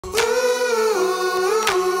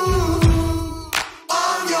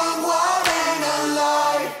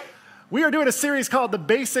We are doing a series called The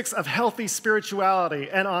Basics of Healthy Spirituality.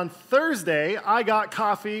 And on Thursday, I got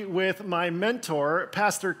coffee with my mentor,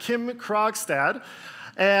 Pastor Kim Krogstad.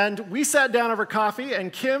 And we sat down over coffee,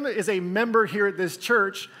 and Kim is a member here at this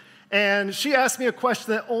church. And she asked me a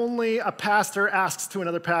question that only a pastor asks to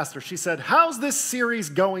another pastor. She said, "How's this series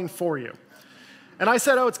going for you?" And I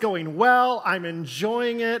said, "Oh, it's going well. I'm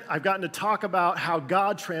enjoying it. I've gotten to talk about how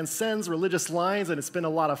God transcends religious lines, and it's been a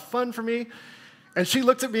lot of fun for me." And she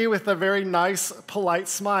looked at me with a very nice, polite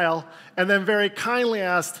smile, and then very kindly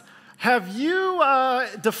asked, "Have you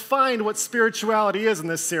defined what spirituality is in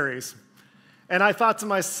this series?" And I thought to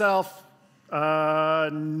myself,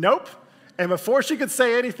 nope. And before she could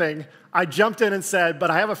say anything, I jumped in and said,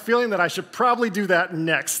 "But I have a feeling that I should probably do that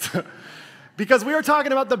next." Because we are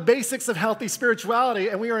talking about the basics of healthy spirituality,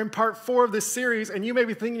 and we are in part 4 of this series, and you may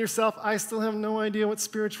be thinking to yourself, "I still have no idea what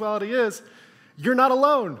spirituality is." You're not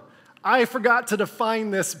alone. I forgot to define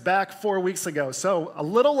this back 4 weeks ago. So a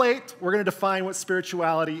little late, we're going to define what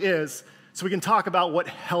spirituality is so we can talk about what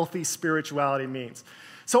healthy spirituality means.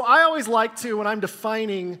 So I always like to, when I'm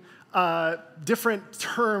defining different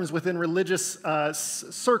terms within religious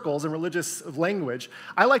circles and religious language,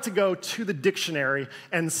 I like to go to the dictionary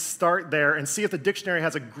and start there and see if the dictionary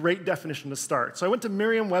has a great definition to start. So I went to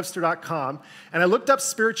Merriam-Webster.com and I looked up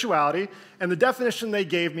spirituality, and the definition they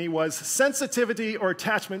gave me was sensitivity or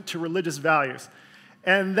attachment to religious values.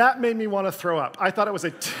 And that made me want to throw up. I thought it was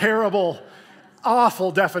a terrible,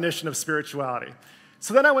 awful definition of spirituality.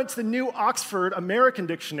 So then I went to the New Oxford American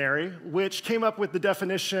Dictionary, which came up with the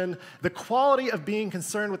definition, the quality of being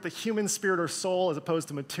concerned with the human spirit or soul as opposed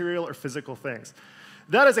to material or physical things.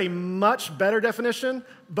 That is a much better definition,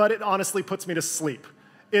 but it honestly puts me to sleep.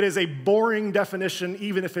 It is a boring definition,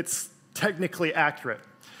 even if it's technically accurate.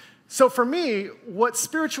 So for me, what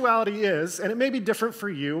spirituality is, and it may be different for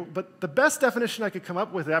you, but the best definition I could come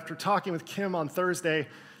up with after talking with Kim on Thursday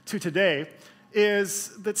to today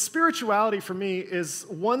is that spirituality for me is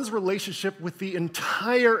one's relationship with the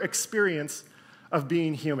entire experience of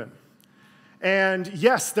being human. And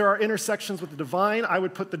yes, there are intersections with the divine. I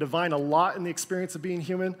would put the divine a lot in the experience of being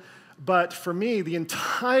human. But for me, the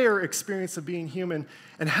entire experience of being human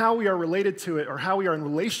and how we are related to it or how we are in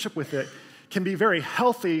relationship with it can be very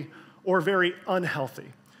healthy or very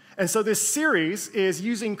unhealthy. And so this series is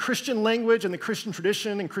using Christian language and the Christian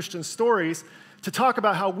tradition and Christian stories to talk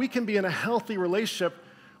about how we can be in a healthy relationship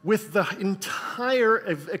with the entire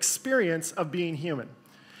experience of being human.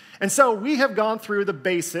 And so we have gone through the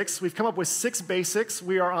basics. We've come up with 6 basics.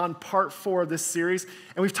 We are on part 4 of this series,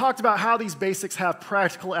 and we've talked about how these basics have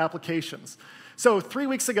practical applications. So 3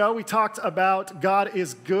 weeks ago, we talked about God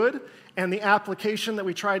is good, and the application that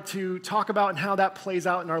we tried to talk about and how that plays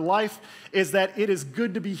out in our life is that it is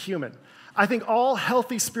good to be human. I think all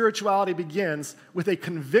healthy spirituality begins with a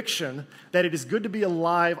conviction that it is good to be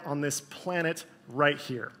alive on this planet right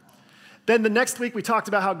here. Then the next week, we talked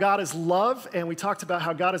about how God is love, and we talked about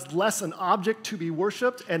how God is less an object to be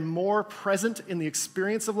worshiped and more present in the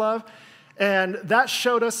experience of love. And that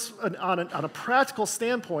showed us on a practical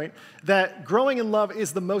standpoint that growing in love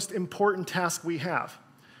is the most important task we have.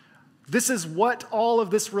 This is what all of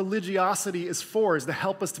this religiosity is for, is to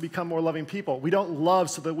help us to become more loving people. We don't love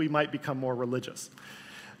so that we might become more religious.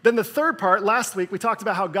 Then the third part, last week, we talked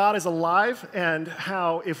about how God is alive and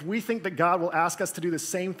how if we think that God will ask us to do the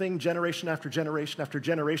same thing generation after generation after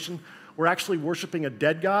generation, we're actually worshiping a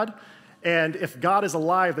dead God. And if God is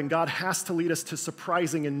alive, then God has to lead us to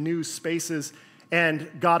surprising and new spaces, and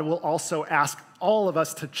God will also ask all of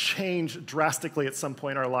us to change drastically at some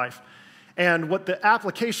point in our life. And what the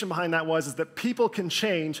application behind that was is that people can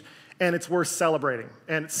change, and it's worth celebrating.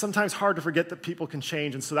 And it's sometimes hard to forget that people can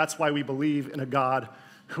change, and so that's why we believe in a God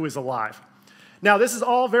who is alive. Now, this is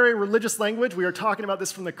all very religious language. We are talking about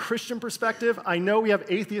this from the Christian perspective. I know we have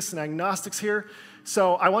atheists and agnostics here,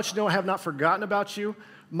 so I want you to know I have not forgotten about you.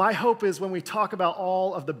 My hope is when we talk about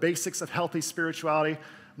all of the basics of healthy spirituality,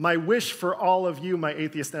 my wish for all of you, my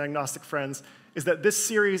atheist and agnostic friends, is that this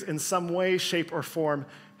series in some way, shape, or form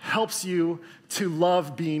helps you to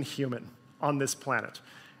love being human on this planet.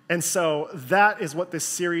 And so that is what this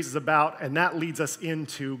series is about, and that leads us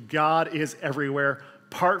into God is Everywhere,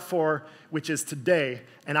 part 4, which is today.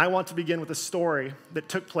 And I want to begin with a story that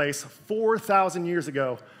took place 4,000 years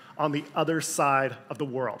ago on the other side of the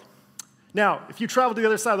world. Now, if you traveled to the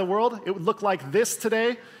other side of the world, it would look like this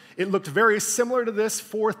today. It looked very similar to this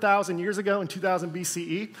 4,000 years ago in 2000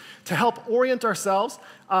 BCE. To help orient ourselves,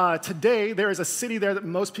 today there is a city there that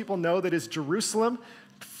most people know that is Jerusalem.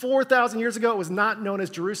 4,000 years ago, it was not known as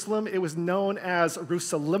Jerusalem. It was known as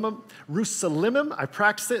Rusalimim. I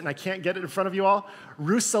practiced it, and I can't get it in front of you all.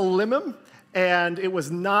 Rusalimim. And it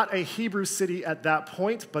was not a Hebrew city at that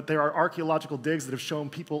point, but there are archaeological digs that have shown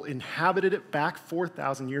people inhabited it back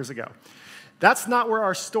 4,000 years ago. That's not where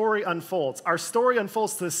our story unfolds. Our story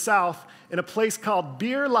unfolds to the south in a place called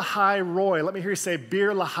Bir Lahai Roi. Let me hear you say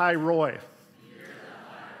Bir Lahai Roi.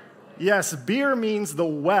 Yes, Bir means the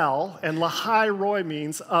well, and Lahai Roi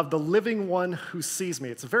means of the living one who sees me.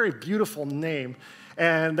 It's a very beautiful name.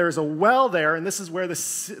 And there's a well there, and this is where the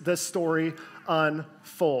story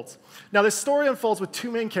unfolds. Now, this story unfolds with two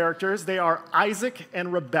main characters. They are Isaac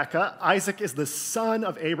and Rebekah. Isaac is the son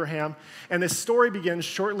of Abraham, and this story begins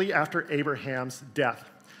shortly after Abraham's death.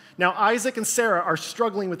 Now, Isaac and Sarah are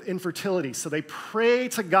struggling with infertility, so they pray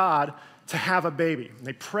to God to have a baby.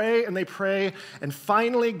 They pray, and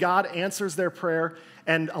finally God answers their prayer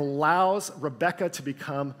and allows Rebekah to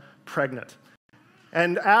become pregnant.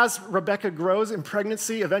 And as Rebekah grows in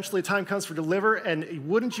pregnancy, eventually time comes for deliver, and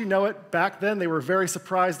wouldn't you know it, back then they were very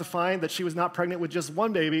surprised to find that she was not pregnant with just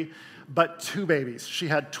one baby, but two babies. She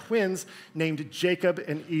had twins named Jacob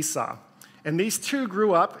and Esau. And these two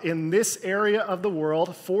grew up in this area of the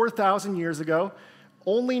world 4,000 years ago,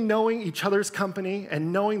 only knowing each other's company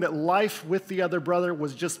and knowing that life with the other brother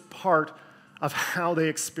was just part of how they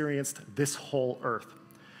experienced this whole earth.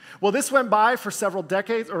 Well, this went by for several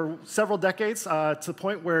decades to the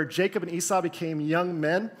point where Jacob and Esau became young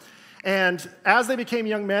men. And as they became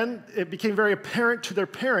young men, it became very apparent to their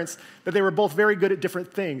parents that they were both very good at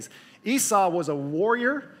different things. Esau was a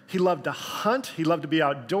warrior. He loved to hunt. He loved to be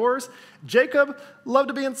outdoors. Jacob loved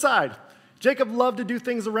to be inside. Jacob loved to do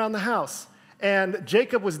things around the house. And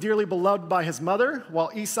Jacob was dearly beloved by his mother,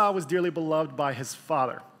 while Esau was dearly beloved by his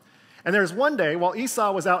father. And there's one day, while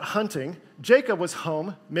Esau was out hunting, Jacob was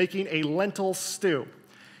home making a lentil stew.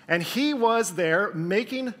 And he was there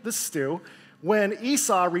making the stew when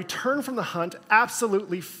Esau returned from the hunt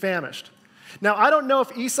absolutely famished. Now, I don't know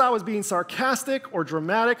if Esau was being sarcastic or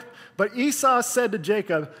dramatic, but Esau said to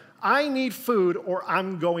Jacob, "I need food or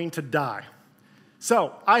I'm going to die."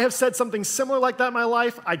 So, I have said something similar like that in my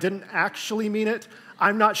life. I didn't actually mean it.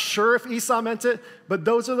 I'm not sure if Esau meant it, but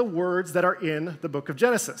those are the words that are in the book of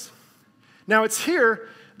Genesis. Now, it's here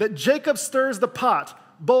that Jacob stirs the pot,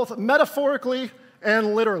 both metaphorically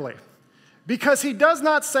and literally. Because he does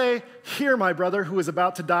not say, "Here, my brother who is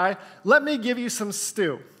about to die, let me give you some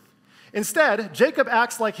stew." Instead, Jacob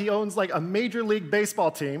acts like he owns like a Major League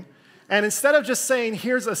Baseball team, and instead of just saying,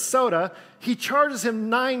 "Here's a soda," he charges him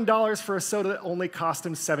 $9 for a soda that only cost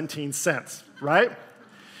him 17 cents, right?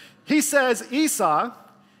 He says, "Esau,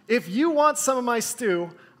 if you want some of my stew,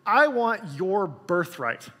 I want your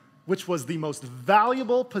birthright," which was the most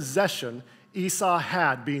valuable possession Esau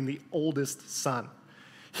had, being the oldest son.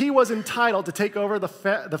 He was entitled to take over the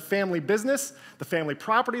family business, the family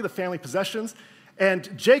property, the family possessions,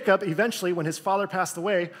 and Jacob, eventually, when his father passed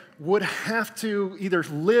away, would have to either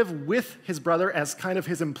live with his brother as kind of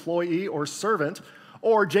his employee or servant,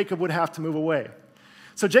 or Jacob would have to move away.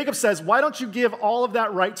 So Jacob says, "Why don't you give all of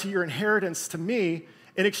that right to your inheritance to me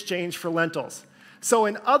in exchange for lentils?" So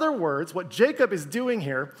in other words, what Jacob is doing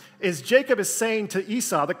here is Jacob is saying to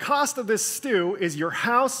Esau, the cost of this stew is your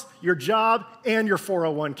house, your job, and your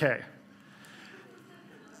 401k.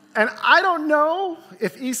 And I don't know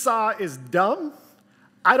if Esau is dumb.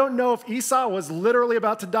 I don't know if Esau was literally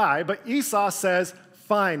about to die, but Esau says,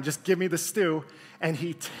 "Fine, just give me the stew." And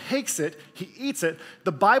he takes it, he eats it.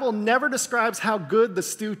 The Bible never describes how good the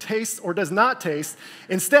stew tastes or does not taste.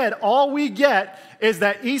 Instead, all we get is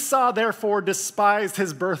that Esau therefore despised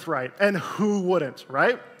his birthright. And who wouldn't,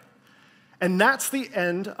 right? And that's the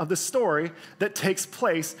end of the story that takes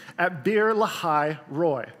place at Bir Lahai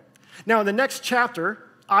Roi. Now, in the next chapter,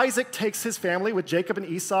 Isaac takes his family with Jacob and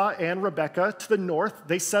Esau and Rebekah to the north.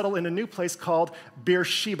 They settle in a new place called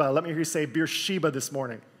Beersheba. Let me hear you say Beersheba this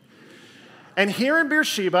morning. And here in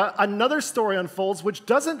Beersheba, another story unfolds which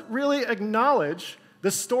doesn't really acknowledge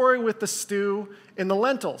the story with the stew in the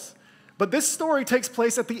lentils. But this story takes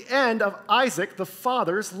place at the end of Isaac, the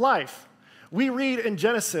father's life. We read in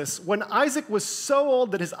Genesis, when Isaac was so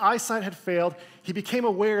old that his eyesight had failed, he became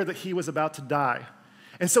aware that he was about to die.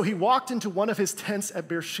 And so he walked into one of his tents at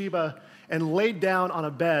Beersheba and laid down on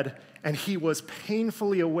a bed, and he was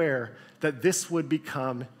painfully aware that this would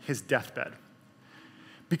become his deathbed.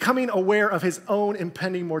 Becoming aware of his own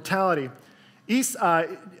impending mortality,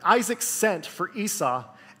 Isaac sent for Esau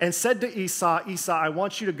and said to Esau, "Esau, I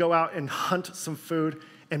want you to go out and hunt some food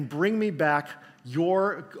and bring me back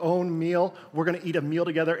your own meal. We're going to eat a meal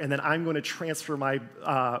together, and then I'm going to transfer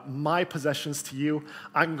my possessions to you.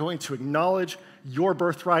 I'm going to acknowledge your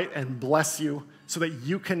birthright and bless you so that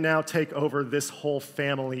you can now take over this whole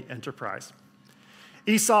family enterprise."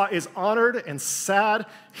 Esau is honored and sad.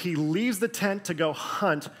 He leaves the tent to go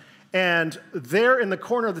hunt. And there in the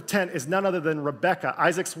corner of the tent is none other than Rebekah,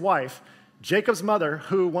 Isaac's wife, Jacob's mother,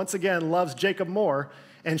 who once again loves Jacob more.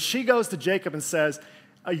 And she goes to Jacob and says,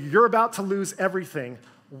 you're about to lose everything.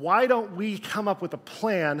 Why don't we come up with a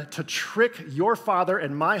plan to trick your father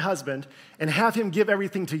and my husband and have him give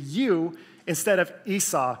everything to you instead of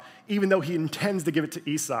Esau, even though he intends to give it to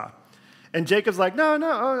Esau? And Jacob's like,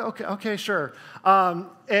 no, okay, sure.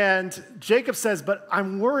 And Jacob says, but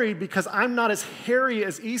I'm worried because I'm not as hairy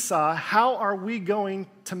as Esau. How are we going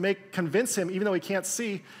to convince him, even though he can't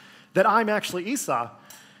see, that I'm actually Esau?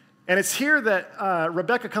 And it's here that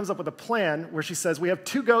Rebekah comes up with a plan where she says, we have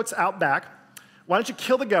 2 goats out back. Why don't you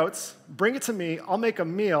kill the goats, bring it to me, I'll make a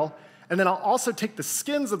meal, and then I'll also take the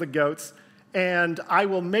skins of the goats, and I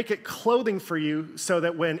will make it clothing for you so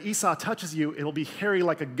that when Esau touches you, it'll be hairy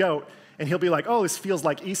like a goat, and he'll be like, oh, this feels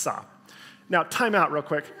like Esau. Now, time out real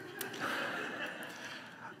quick.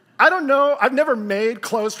 I don't know, I've never made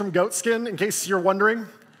clothes from goat skin, in case you're wondering.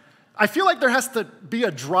 I feel like there has to be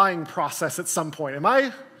a drying process at some point. Am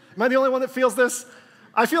I the only one that feels this?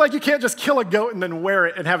 I feel like you can't just kill a goat and then wear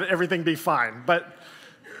it and have everything be fine, but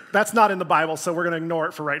that's not in the Bible, so we're going to ignore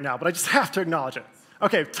it for right now, but I just have to acknowledge it.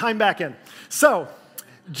 Okay, time back in. So,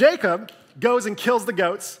 Jacob goes and kills the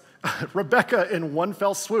goats. Rebekah, in one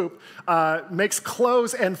fell swoop, makes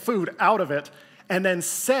clothes and food out of it, and then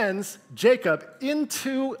sends Jacob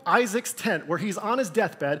into Isaac's tent where he's on his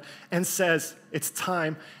deathbed and says, it's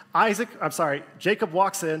time. Jacob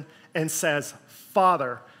walks in and says,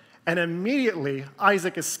 Father. And immediately,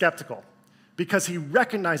 Isaac is skeptical because he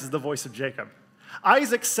recognizes the voice of Jacob.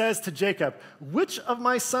 Isaac says to Jacob, which of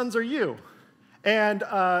my sons are you? And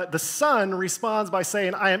the son responds by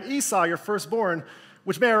saying, I am Esau, your firstborn,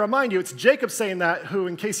 which may I remind you, it's Jacob saying that, who,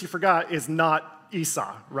 in case you forgot, is not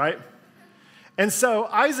Esau, right? And so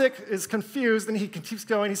Isaac is confused, and he keeps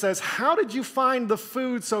going. He says, how did you find the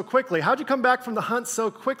food so quickly? How did you come back from the hunt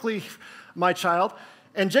so quickly, my child?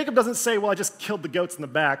 And Jacob doesn't say, well, I just killed the goats in the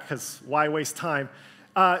back, because why waste time?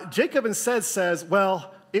 Jacob instead says,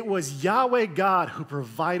 well, it was Yahweh God who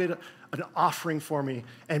provided an offering for me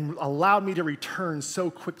and allowed me to return so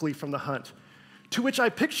quickly from the hunt. To which I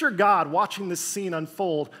picture God watching this scene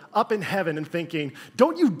unfold up in heaven and thinking,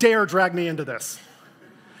 don't you dare drag me into this.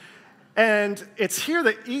 And it's here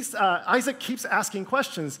that Isaac keeps asking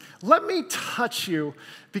questions. Let me touch you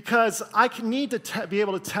because I need to be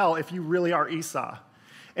able to tell if you really are Esau.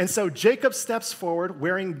 And so Jacob steps forward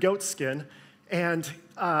wearing goat skin, and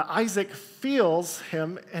Isaac feels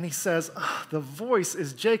him, and he says, the voice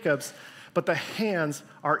is Jacob's, but the hands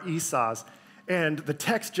are Esau's. And the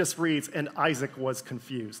text just reads, and Isaac was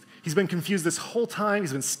confused. He's been confused this whole time.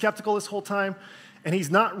 He's been skeptical this whole time, and he's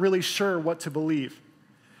not really sure what to believe.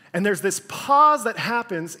 And there's this pause that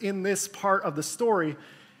happens in this part of the story,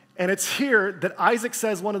 and it's here that Isaac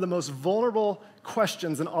says one of the most vulnerable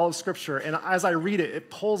questions in all of Scripture. And as I read it, it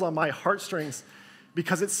pulls on my heartstrings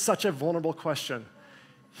because it's such a vulnerable question.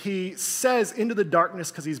 He says into the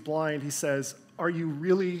darkness because he's blind, he says, are you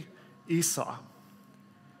really Esau?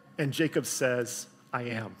 And Jacob says, I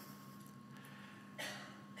am.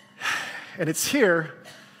 And it's here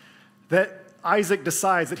that Isaac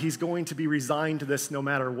decides that he's going to be resigned to this no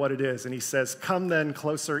matter what it is. And he says, come then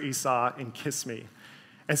closer, Esau, and kiss me.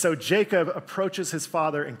 And so Jacob approaches his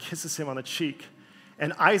father and kisses him on the cheek.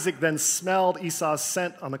 And Isaac then smelled Esau's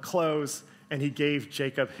scent on the clothes, and he gave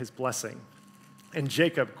Jacob his blessing. And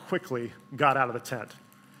Jacob quickly got out of the tent.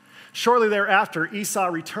 Shortly thereafter, Esau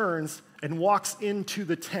returns and walks into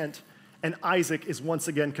the tent, and Isaac is once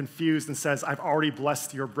again confused and says, I've already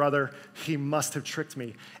blessed your brother. He must have tricked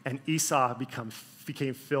me. And Esau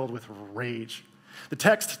became filled with rage. The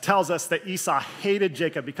text tells us that Esau hated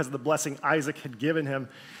Jacob because of the blessing Isaac had given him.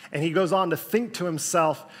 And he goes on to think to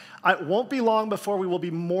himself, it won't be long before we will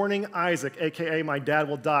be mourning Isaac, a.k.a. my dad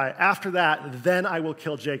will die. After that, then I will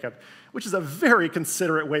kill Jacob, which is a very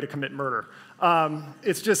considerate way to commit murder.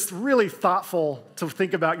 It's just really thoughtful to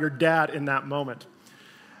think about your dad in that moment.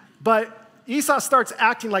 But Esau starts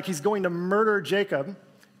acting like he's going to murder Jacob,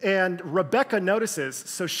 and Rebekah notices,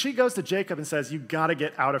 so she goes to Jacob and says, you got to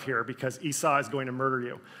get out of here because Esau is going to murder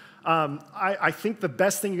you. I think the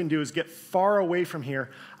best thing you can do is get far away from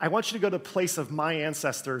here. I want you to go to the place of my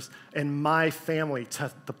ancestors and my family,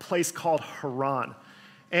 to the place called Haran.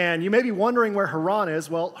 And you may be wondering where Haran is.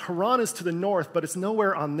 Well, Haran is to the north, but it's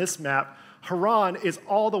nowhere on this map. Haran is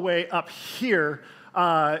all the way up here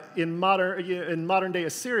in modern-day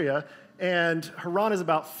Assyria, and Haran is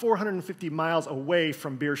about 450 miles away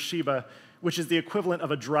from Beersheba, which is the equivalent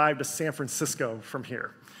of a drive to San Francisco from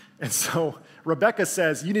here. And so Rebekah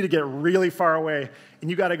says, you need to get really far away, and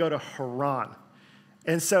you got to go to Haran.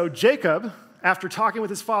 And so Jacob, after talking with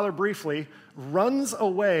his father briefly, runs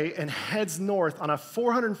away and heads north on a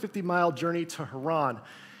 450-mile journey to Haran.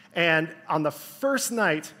 And on the first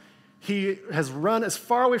night, he has run as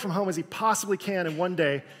far away from home as he possibly can in one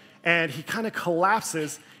day, and he kind of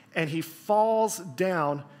collapses, and he falls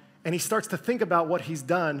down, and he starts to think about what he's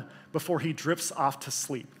done before he drifts off to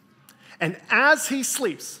sleep. And as he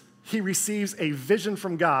sleeps, he receives a vision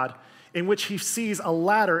from God in which he sees a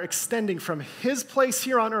ladder extending from his place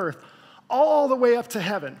here on earth all the way up to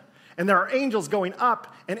heaven. And there are angels going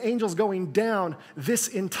up and angels going down this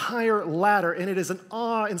entire ladder, and it is an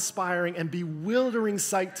awe-inspiring and bewildering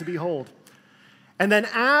sight to behold. And then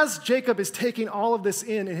as Jacob is taking all of this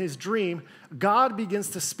in his dream, God begins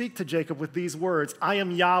to speak to Jacob with these words, I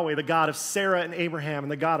am Yahweh, the God of Sarah and Abraham,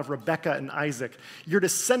 and the God of Rebekah and Isaac. Your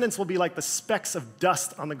descendants will be like the specks of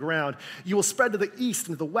dust on the ground. You will spread to the east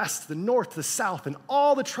and to the west, to the north, to the south, and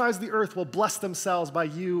all the tribes of the earth will bless themselves by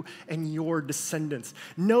you and your descendants.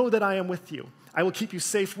 Know that I am with you. I will keep you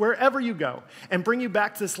safe wherever you go and bring you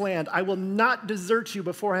back to this land. I will not desert you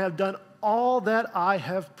before I have done all that I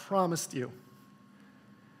have promised you.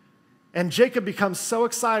 And Jacob becomes so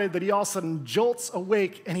excited that he all of a sudden jolts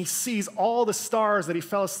awake and he sees all the stars that he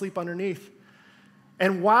fell asleep underneath.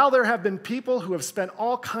 And while there have been people who have spent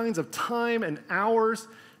all kinds of time and hours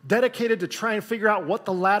dedicated to try and figure out what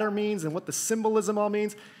the ladder means and what the symbolism all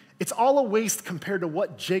means, it's all a waste compared to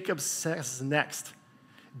what Jacob says next.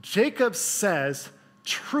 Jacob says,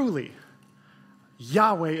 truly,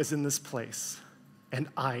 Yahweh is in this place, and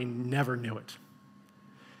I never knew it.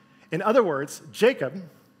 In other words, Jacob,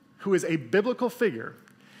 who is a biblical figure,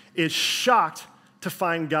 is shocked to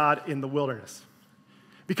find God in the wilderness.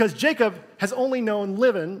 Because Jacob has only known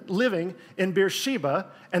living in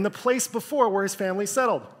Beersheba and the place before where his family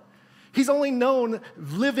settled. He's only known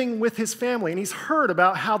living with his family, and he's heard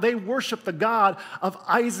about how they worship the God of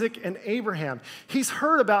Isaac and Abraham. He's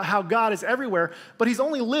heard about how God is everywhere, but he's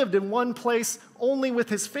only lived in one place, only with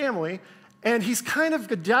his family, and he's kind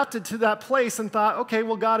of adapted to that place and thought, okay,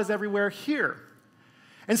 well, God is everywhere here.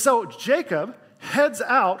 And so Jacob heads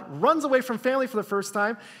out, runs away from family for the first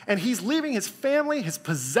time, and he's leaving his family, his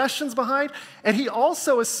possessions behind, and he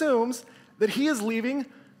also assumes that he is leaving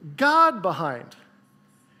God behind.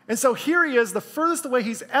 And so here he is, the furthest away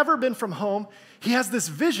he's ever been from home. He has this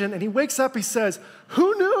vision, and he wakes up, he says,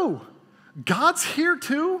 who knew? God's here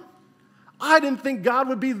too? I didn't think God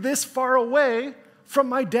would be this far away from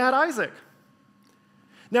my dad Isaac.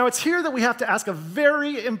 Now it's here that we have to ask a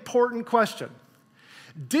very important question.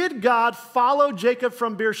 Did God follow Jacob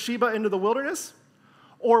from Beersheba into the wilderness?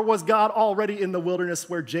 Or was God already in the wilderness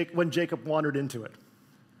when Jacob wandered into it?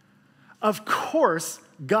 Of course,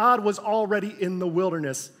 God was already in the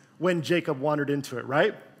wilderness when Jacob wandered into it,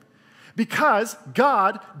 right? Because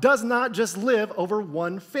God does not just live over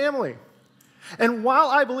one family. And while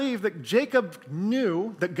I believe that Jacob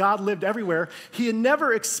knew that God lived everywhere, he had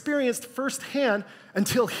never experienced firsthand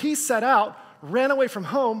until he set out, ran away from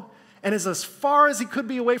home, and as far as he could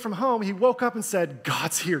be away from home, he woke up and said,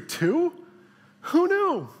 God's here too? Who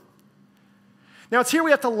knew? Now, it's here we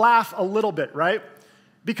have to laugh a little bit, right?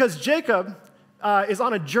 Because Jacob is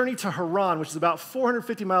on a journey to Haran, which is about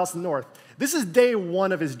 450 miles to the north. This is day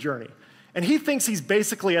one of his journey. And he thinks he's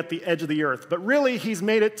basically at the edge of the earth, but really he's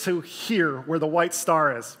made it to here, where the white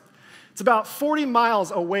star is. It's about 40 miles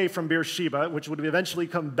away from Beersheba, which would eventually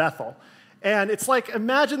become Bethel. And it's like,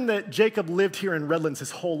 imagine that Jacob lived here in Redlands his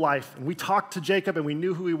whole life. And we talked to Jacob and we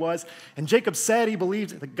knew who he was. And Jacob said he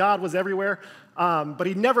believed that God was everywhere, but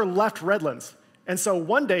he never left Redlands. And so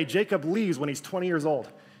one day, Jacob leaves when he's 20 years old.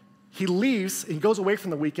 He leaves, he goes away from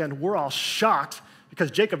the weekend. We're all shocked because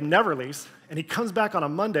Jacob never leaves. And he comes back on a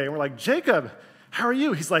Monday and we're like, Jacob, how are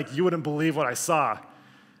you? He's like, you wouldn't believe what I saw.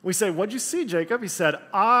 We say, what'd you see, Jacob? He said,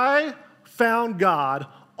 I found God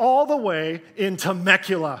all the way in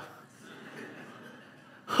Temecula.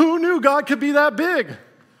 Who knew God could be that big?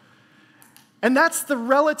 And that's the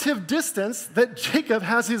relative distance that Jacob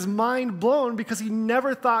has his mind blown because he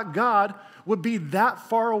never thought God would be that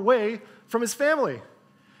far away from his family.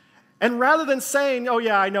 And rather than saying, oh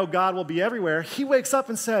yeah, I know God will be everywhere, he wakes up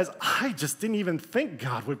and says, I just didn't even think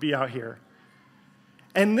God would be out here.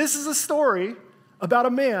 And this is a story about a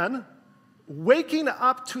man waking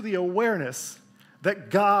up to the awareness that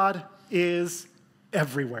God is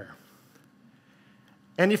everywhere.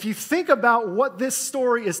 And if you think about what this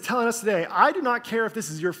story is telling us today, I do not care if this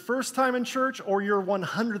is your first time in church or your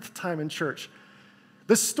 100th time in church.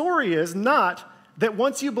 The story is not that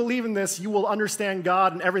once you believe in this, you will understand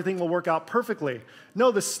God and everything will work out perfectly.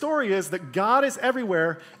 No, the story is that God is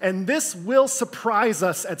everywhere, and this will surprise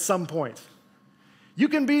us at some point. You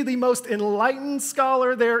can be the most enlightened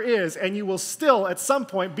scholar there is, and you will still, at some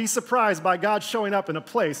point, be surprised by God showing up in a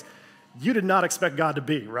place you did not expect God to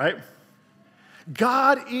be, right?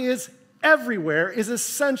 God is everywhere is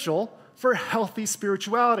essential for healthy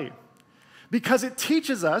spirituality because it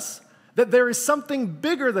teaches us that there is something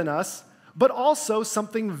bigger than us, but also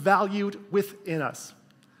something valued within us.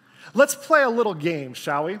 Let's play a little game,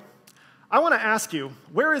 shall we? I want to ask you,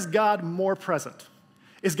 where is God more present?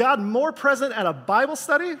 Is God more present at a Bible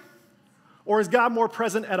study, or is God more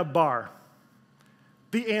present at a bar?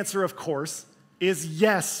 The answer, of course, is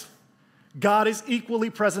yes. God is equally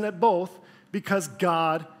present at both because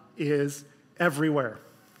God is everywhere.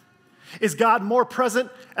 Is God more present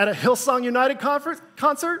at a Hillsong United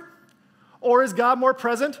concert, or is God more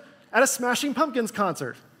present at a Smashing Pumpkins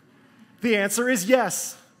concert? The answer is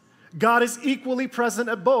yes. God is equally present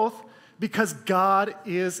at both because God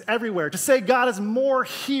is everywhere. To say God is more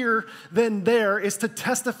here than there is to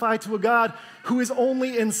testify to a God who is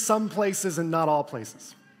only in some places and not all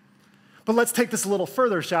places. But let's take this a little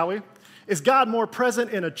further, shall we? Is God more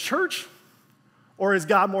present in a church, or is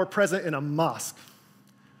God more present in a mosque?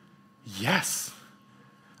 Yes.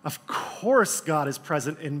 Of course God is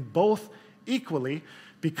present in both equally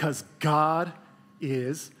because God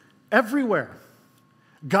is everywhere.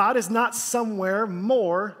 God is not somewhere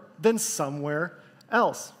more than somewhere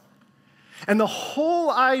else. And the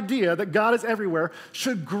whole idea that God is everywhere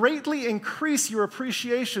should greatly increase your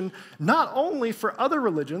appreciation not only for other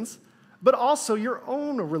religions, but also your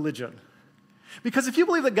own religion. Because if you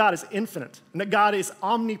believe that God is infinite, and that God is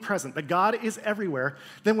omnipresent, that God is everywhere,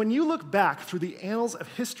 then when you look back through the annals of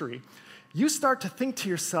history, you start to think to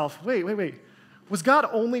yourself, wait, was God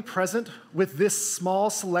only present with this small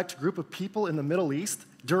select group of people in the Middle East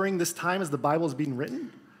during this time as the Bible is being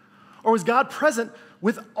written? Or was God present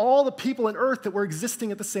with all the people on earth that were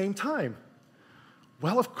existing at the same time?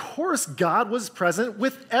 Well, of course, God was present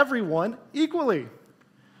with everyone equally.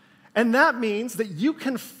 And that means that you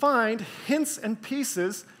can find hints and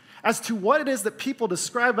pieces as to what it is that people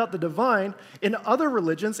describe about the divine in other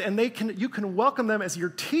religions, and you can welcome them as your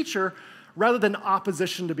teacher rather than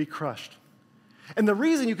opposition to be crushed. And the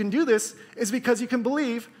reason you can do this is because you can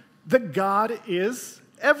believe that God is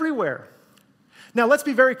everywhere. Now, let's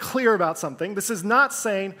be very clear about something. This is not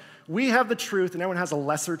saying we have the truth and everyone has a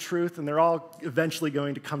lesser truth, and they're all eventually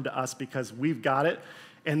going to come to us because we've got it,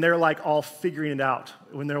 and they're like all figuring it out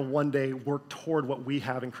when they'll one day work toward what we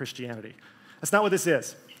have in Christianity. That's not what this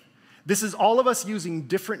is. This is all of us using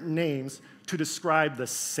different names to describe the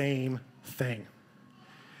same thing.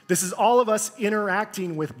 This is all of us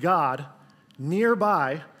interacting with God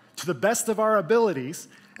nearby to the best of our abilities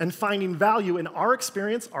and finding value in our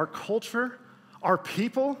experience, our culture, our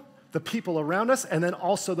people, the people around us, and then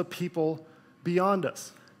also the people beyond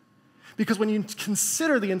us. Because when you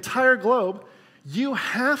consider the entire globe, you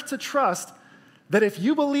have to trust that if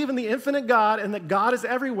you believe in the infinite God and that God is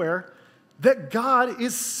everywhere, that God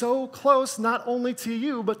is so close not only to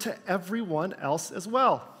you, but to everyone else as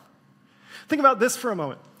well. Think about this for a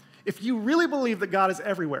moment. If you really believe that God is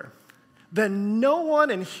everywhere, then no one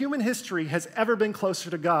in human history has ever been closer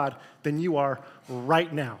to God than you are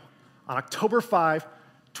right now, on October 5,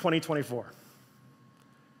 2024.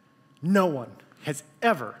 No one has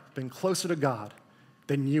ever been closer to God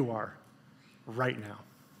than you are right now.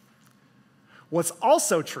 What's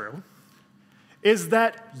also true is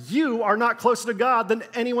that you are not closer to God than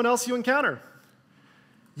anyone else you encounter.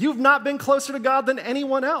 You've not been closer to God than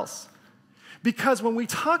anyone else. Because when we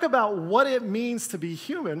talk about what it means to be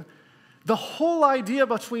human, the whole idea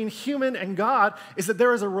between human and God is that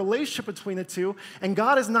there is a relationship between the two, and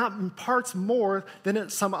God is not in parts more than in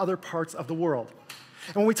some other parts of the world.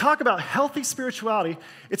 And when we talk about healthy spirituality,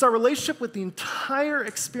 it's our relationship with the entire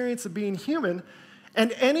experience of being human,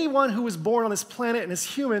 and anyone who is born on this planet and is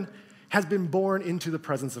human has been born into the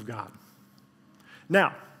presence of God.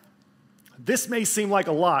 Now, this may seem like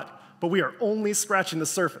a lot, but we are only scratching the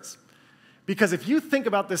surface. Because if you think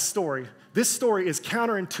about this story is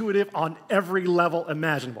counterintuitive on every level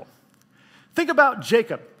imaginable. Think about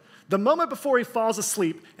Jacob. The moment before he falls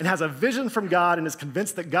asleep and has a vision from God and is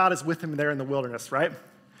convinced that God is with him there in the wilderness, right?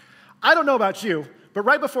 I don't know about you, but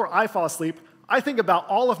right before I fall asleep, I think about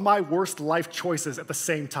all of my worst life choices at the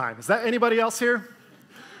same time. Is that anybody else here?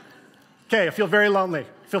 Okay, I feel very lonely.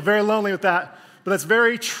 With that, but that's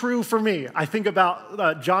very true for me. I think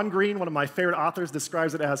about John Green, one of my favorite authors,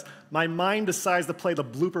 describes it as my mind decides to play the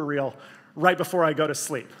blooper reel right before I go to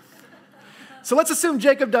sleep. So let's assume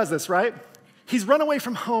Jacob does this, right? He's run away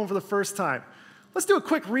from home for the first time. Let's do a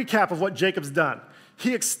quick recap of what Jacob's done.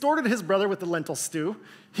 He extorted his brother with the lentil stew.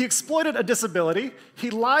 He exploited a disability.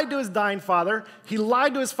 He lied to his dying father. He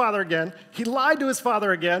lied to his father again. He lied to his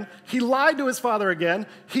father again. He lied to his father again.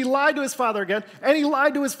 He lied to his father again. And he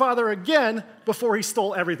lied to his father again before he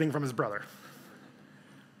stole everything from his brother.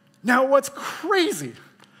 Now, what's crazy,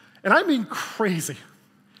 and I mean crazy,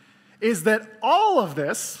 is that all of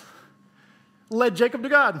this led Jacob to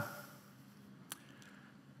God.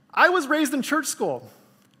 I was raised in church school.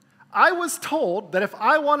 I was told that if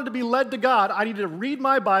I wanted to be led to God, I needed to read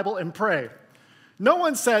my Bible and pray. No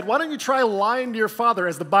one said, why don't you try lying to your father,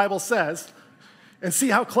 as the Bible says, and see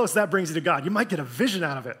how close that brings you to God. You might get a vision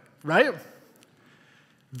out of it, right?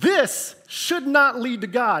 This should not lead to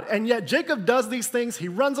God, and yet Jacob does these things. He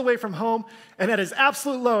runs away from home, and at his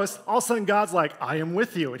absolute lowest, all of a sudden God's like, I am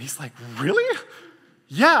with you. And he's like, really?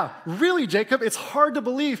 Yeah, really, Jacob. It's hard to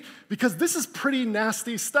believe because this is pretty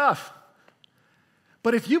nasty stuff.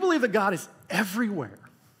 But if you believe that God is everywhere,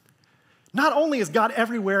 not only is God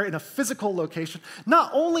everywhere in a physical location, not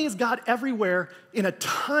only is God everywhere in a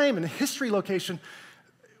time and history location,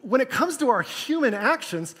 when it comes to our human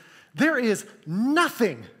actions, there is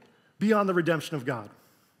nothing beyond the redemption of God.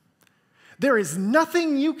 There is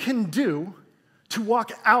nothing you can do to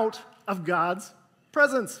walk out of God's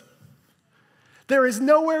presence. There is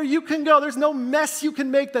nowhere you can go. There's no mess you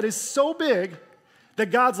can make that is so big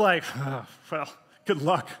that God's like, oh, well, good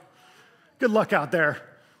luck. Good luck out there.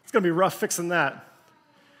 It's going to be rough fixing that.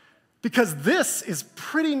 Because this is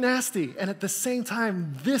pretty nasty, and at the same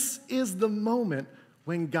time, this is the moment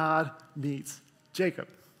when God meets Jacob.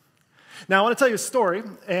 Now, I want to tell you a story,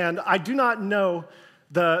 and I do not know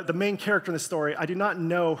the main character in the story. I do not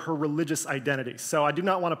know her religious identity, so I do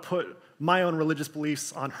not want to put my own religious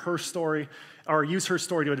beliefs on her story or use her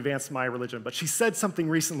story to advance my religion. But she said something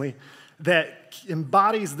recently that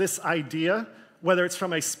embodies this idea, whether it's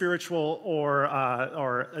from a spiritual or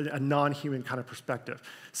a non-human kind of perspective.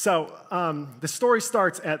 So the story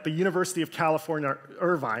starts at the University of California,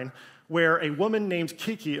 Irvine, where a woman named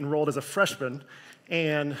Kiki enrolled as a freshman,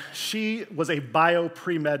 and she was a bio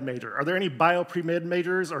pre-med major. Are there any bio pre-med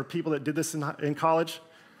majors or people that did this in college?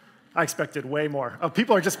 I expected way more. Oh,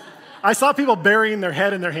 people are just, I saw people burying their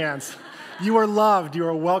head in their hands. You are loved, you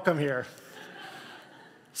are welcome here.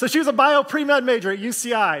 So she was a bio pre-med major at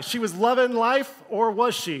UCI. She was loving life, or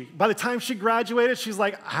was she? By the time she graduated, she's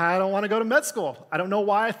like, I don't want to go to med school. I don't know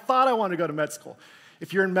why I thought I wanted to go to med school.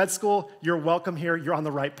 If you're in med school, you're welcome here. You're on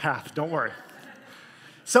the right path. Don't worry.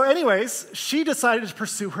 So anyways, she decided to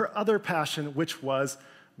pursue her other passion, which was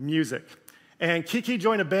music. And Kiki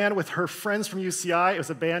joined a band with her friends from UCI. It was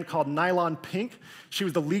a band called Nylon Pink. She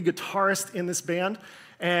was the lead guitarist in this band.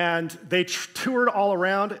 And they toured all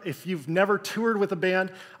around. If you've never toured with a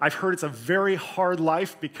band, I've heard it's a very hard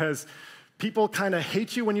life because people kind of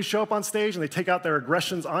hate you when you show up on stage and they take out their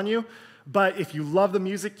aggressions on you. But if you love the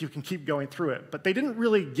music, you can keep going through it. But they didn't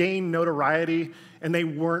really gain notoriety, and they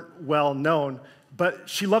weren't well known. But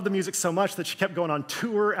she loved the music so much that she kept going on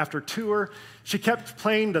tour after tour. She kept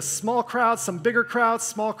playing to small crowds, some bigger crowds,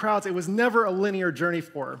 small crowds. It was never a linear journey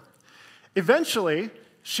for her. Eventually,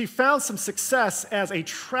 she found some success as a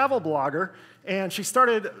travel blogger, and she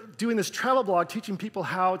started doing this travel blog, teaching people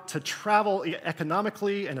how to travel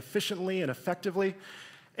economically and efficiently and effectively.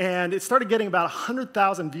 And it started getting about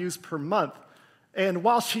 100,000 views per month. And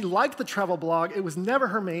while she liked the travel blog, it was never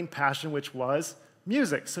her main passion, which was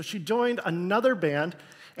music. So she joined another band,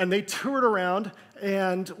 and they toured around.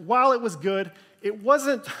 And while it was good, it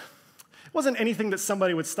wasn't anything that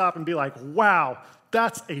somebody would stop and be like, wow,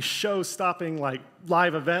 that's a show-stopping, like,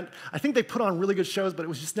 live event. I think they put on really good shows, but it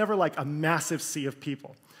was just never like a massive sea of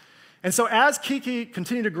people. And so as Kiki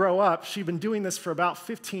continued to grow up, she'd been doing this for about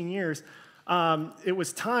 15 years, it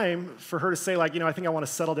was time for her to say, like, I think I want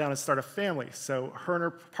to settle down and start a family. So her and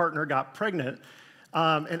her partner got pregnant.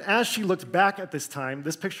 And as she looked back at this time,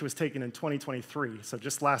 this picture was taken in 2023, so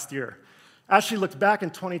just last year. As she looked back in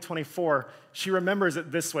 2024, she remembers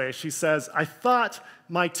it this way. She says, I thought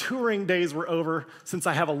my touring days were over since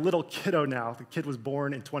I have a little kiddo now. The kid was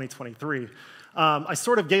born in 2023. I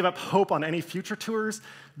sort of gave up hope on any future tours,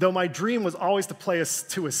 though my dream was always to play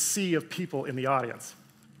to a sea of people in the audience.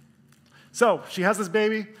 So she has this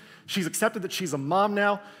baby. She's accepted that she's a mom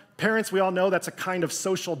now. Parents, we all know that's a kind of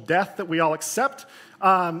social death that we all accept,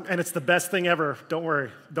 and it's the best thing ever. Don't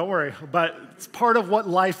worry, but it's part of what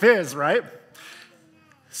life is, right?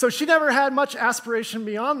 So she never had much aspiration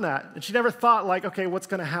beyond that, and she never thought, like, okay, what's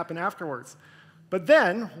going to happen afterwards? But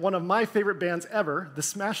then, one of my favorite bands ever, the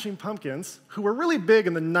Smashing Pumpkins, who were really big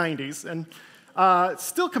in the 90s, and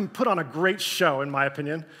still can put on a great show, in my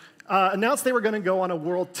opinion, announced they were going to go on a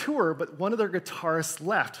world tour, but one of their guitarists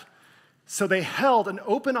left. So they held an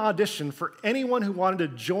open audition for anyone who wanted to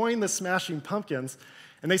join the Smashing Pumpkins.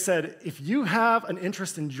 And they said, if you have an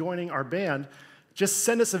interest in joining our band, just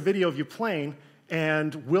send us a video of you playing,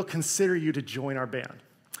 and we'll consider you to join our band.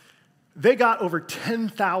 They got over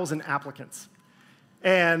 10,000 applicants.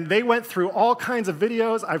 And they went through all kinds of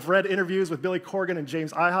videos. I've read interviews with Billy Corgan and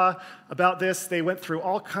James Iha about this. They went through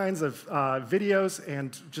all kinds of videos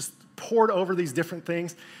and just poured over these different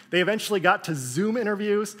things. They eventually got to Zoom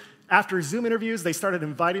interviews. After Zoom interviews, they started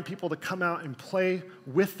inviting people to come out and play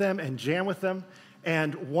with them and jam with them.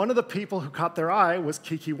 And one of the people who caught their eye was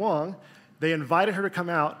Kiki Wong. They invited her to come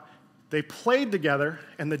out. They played together,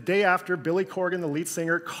 and the day after, Billy Corgan, the lead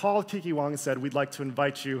singer, called Kiki Wong and said, we'd like to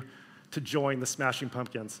invite you to join the Smashing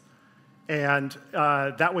Pumpkins. And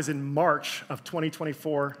that was in March of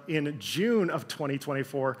 2024. In June of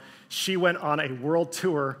 2024, she went on a world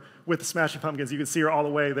tour with the Smashing Pumpkins. You can see her all the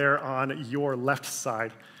way there on your left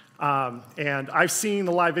side. And I've seen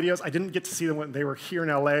the live videos. I didn't get to see them when they were here in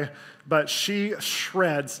LA, but she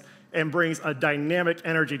shreds and brings a dynamic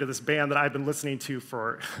energy to this band that I've been listening to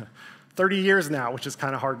for 30 years now, which is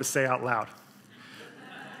kind of hard to say out loud.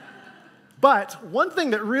 But one thing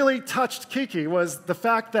that really touched Kiki was the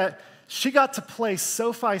fact that she got to play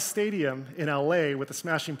SoFi Stadium in LA with the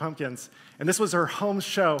Smashing Pumpkins, and this was her home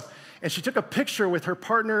show. And she took a picture with her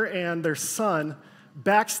partner and their son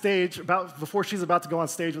backstage before she's about to go on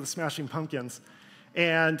stage with the Smashing Pumpkins.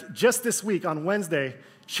 And just this week, on Wednesday,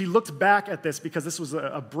 she looked back at this because this was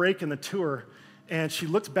a break in the tour, and she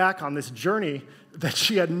looked back on this journey that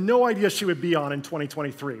she had no idea she would be on in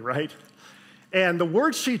 2023, right? And the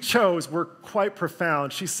words she chose were quite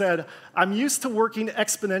profound. She said, I'm used to working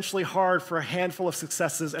exponentially hard for a handful of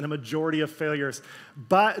successes and a majority of failures,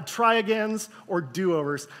 but try-agains or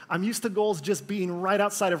do-overs. I'm used to goals just being right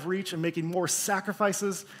outside of reach and making more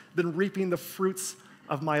sacrifices than reaping the fruits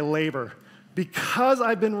of my labor. Because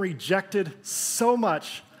I've been rejected so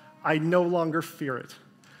much, I no longer fear it.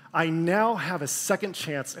 I now have a second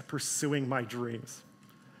chance at pursuing my dreams.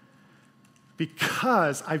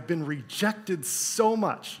 Because I've been rejected so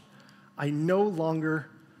much, I no longer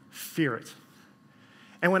fear it.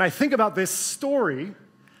 And when I think about this story,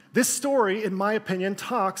 in my opinion,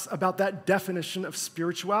 talks about that definition of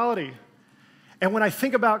spirituality. And when I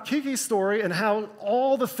think about Kiki's story and how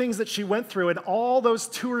all the things that she went through and all those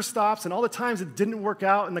tour stops and all the times it didn't work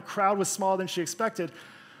out and the crowd was smaller than she expected,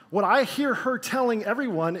 what I hear her telling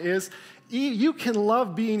everyone is, you can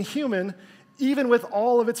love being human even with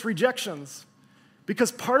all of its rejections.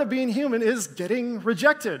 Because part of being human is getting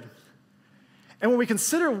rejected. And when we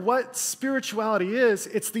consider what spirituality is,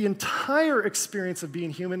 it's the entire experience of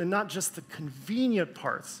being human and not just the convenient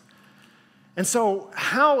parts. And so,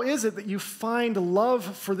 how is it that you find love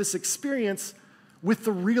for this experience with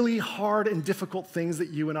the really hard and difficult things that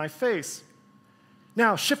you and I face?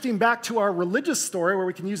 Now, shifting back to our religious story, where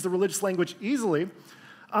we can use the religious language easily,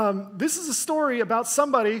 this is a story about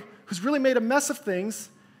somebody who's really made a mess of things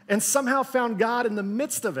and somehow found God in the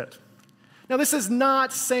midst of it. Now, this is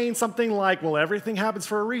not saying something like, well, everything happens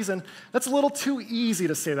for a reason. That's a little too easy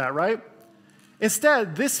to say that, right?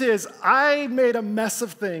 Instead, this is, I made a mess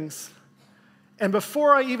of things, and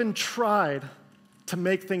before I even tried to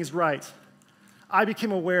make things right, I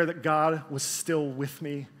became aware that God was still with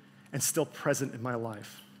me and still present in my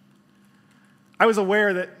life. I was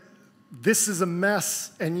aware that this is a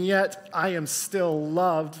mess, and yet I am still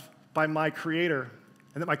loved by my Creator,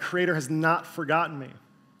 and that my Creator has not forgotten me.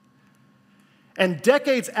 And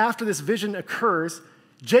decades after this vision occurs,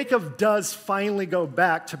 Jacob does finally go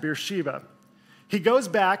back to Beersheba. He goes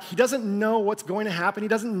back. He doesn't know what's going to happen. He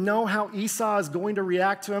doesn't know how Esau is going to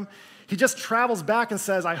react to him. He just travels back and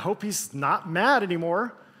says, I hope he's not mad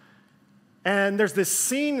anymore. And there's this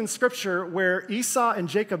scene in Scripture where Esau and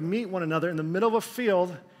Jacob meet one another in the middle of a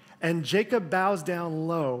field, and Jacob bows down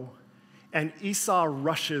low, and Esau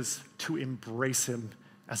rushes to embrace him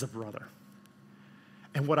as a brother.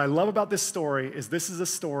 And what I love about this story is this is a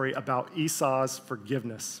story about Esau's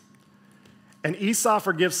forgiveness. And Esau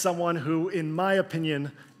forgives someone who, in my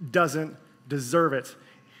opinion, doesn't deserve it.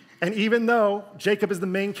 And even though Jacob is the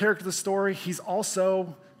main character of the story, he's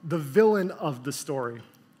also the villain of the story.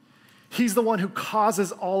 He's the one who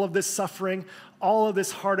causes all of this suffering, all of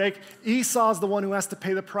this heartache. Esau's the one who has to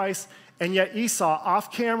pay the price. And yet Esau,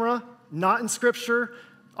 off camera, not in Scripture,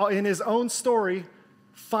 in his own story,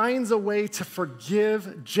 finds a way to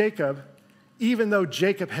forgive Jacob, even though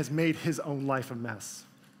Jacob has made his own life a mess.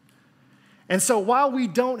 And so while we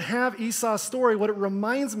don't have Esau's story, what it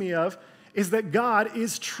reminds me of is that God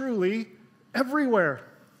is truly everywhere.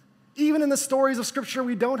 Even in the stories of Scripture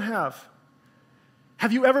we don't have.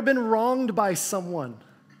 Have you ever been wronged by someone?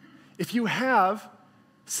 If you have,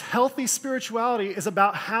 healthy spirituality is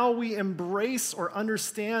about how we embrace or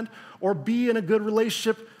understand or be in a good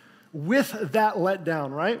relationship with that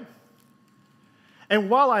letdown, right? And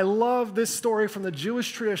while I love this story from the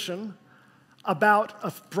Jewish tradition about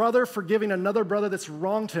a brother forgiving another brother that's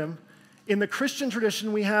wronged him, in the Christian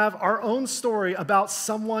tradition we have our own story about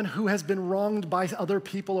someone who has been wronged by other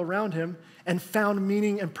people around him and found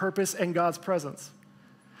meaning and purpose in God's presence.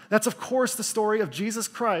 That's, of course, the story of Jesus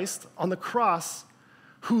Christ on the cross,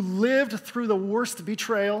 who lived through the worst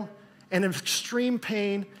betrayal and extreme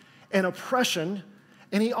pain and oppression,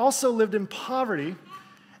 and he also lived in poverty,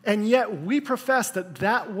 and yet we profess that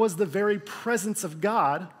that was the very presence of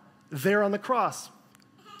God there on the cross.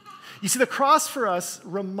 You see, the cross for us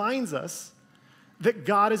reminds us that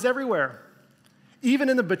God is everywhere, even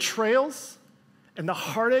in the betrayals and the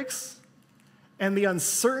heartaches and the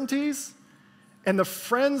uncertainties and the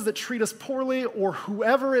friends that treat us poorly or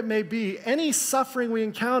whoever it may be. Any suffering we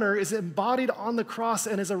encounter is embodied on the cross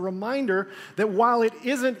and is a reminder that while it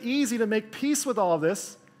isn't easy to make peace with all of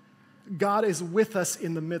this, God is with us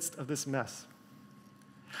in the midst of this mess.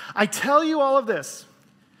 I tell you all of this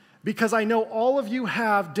because I know all of you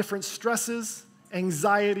have different stresses,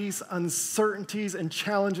 anxieties, uncertainties, and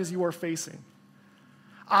challenges you are facing.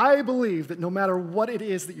 I believe that no matter what it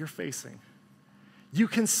is that you're facing, you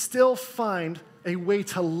can still find a way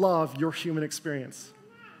to love your human experience.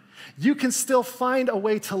 You can still find a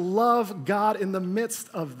way to love God in the midst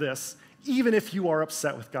of this, even if you are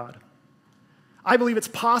upset with God. I believe it's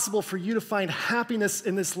possible for you to find happiness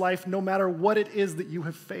in this life no matter what it is that you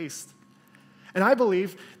have faced. And I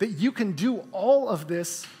believe that you can do all of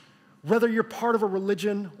this whether you're part of a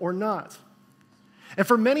religion or not. And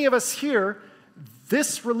for many of us here,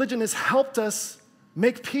 this religion has helped us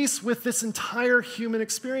make peace with this entire human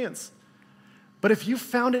experience. But if you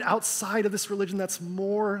found it outside of this religion, that's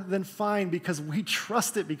more than fine because we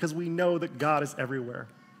trust it, because we know that God is everywhere.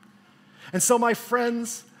 And so, my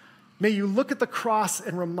friends, may you look at the cross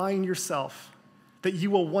and remind yourself that you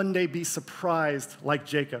will one day be surprised like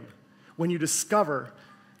Jacob when you discover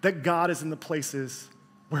that God is in the places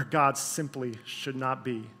where God simply should not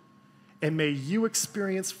be. And may you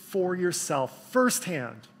experience for yourself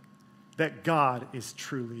firsthand that God is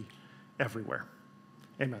truly everywhere.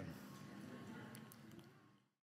 Amen.